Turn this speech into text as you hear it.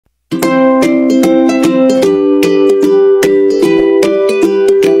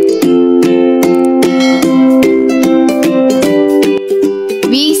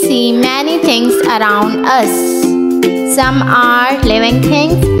Some are living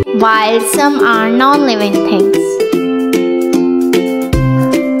things, while some are non-living things.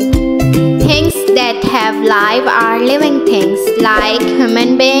 Things that have life are living things like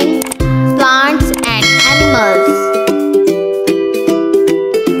human beings, plants and animals.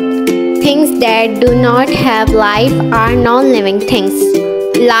 Things that do not have life are non-living things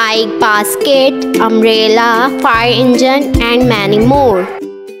like basket, umbrella, fire engine and many more.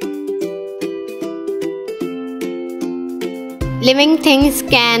 Living things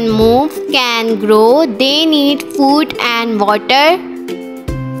can move, can grow, they need food and water,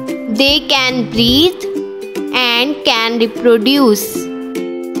 they can breathe and can reproduce.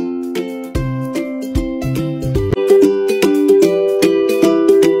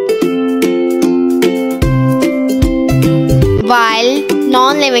 While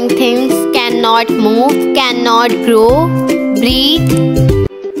non-living things cannot move, cannot grow, breathe,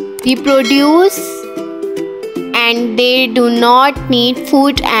 reproduce, and they do not need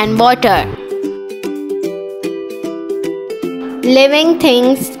food and water. Living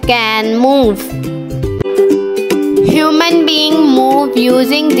things can move. Human beings move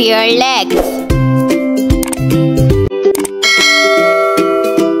using their legs.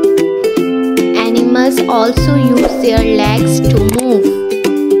 Animals also use their legs to move.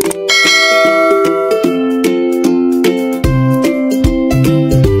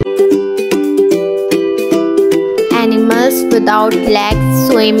 Animals without legs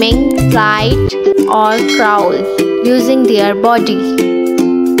swimming, flight or crawl using their body.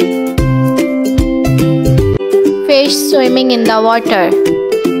 Fish swimming in the water.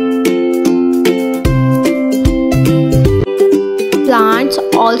 Plants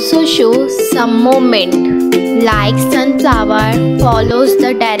also show some movement, like sunflower follows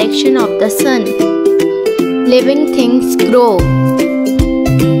the direction of the sun. Living things grow.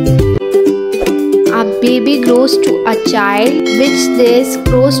 A baby grows to a child, which this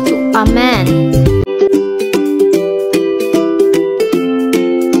grows to a man.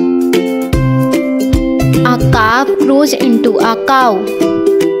 A calf grows into a cow.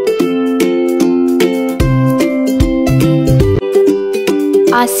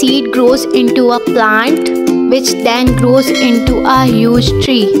 A seed grows into a plant, which then grows into a huge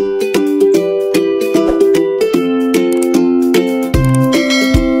tree.